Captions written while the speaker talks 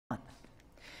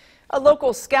A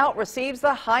local scout receives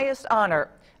the highest honor.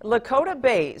 Lakota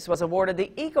Bays was awarded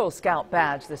the Eagle Scout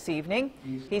badge this evening.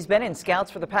 He's been in Scouts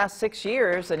for the past 6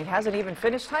 years and he hasn't even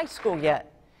finished high school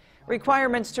yet.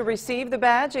 Requirements to receive the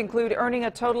badge include earning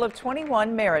a total of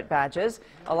 21 merit badges,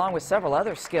 along with several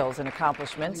other skills and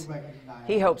accomplishments.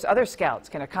 He hopes other Scouts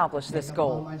can accomplish this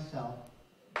goal.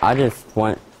 I just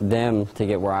want them to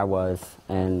get where I was,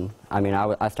 and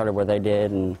I started where they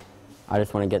did, and I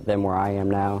just want to get them where I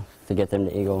am now, to get them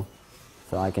to Eagle,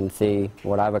 so I can see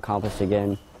what I've accomplished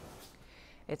again.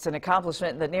 It's an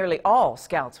accomplishment that nearly all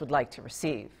Scouts would like to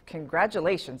receive.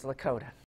 Congratulations, Lakota.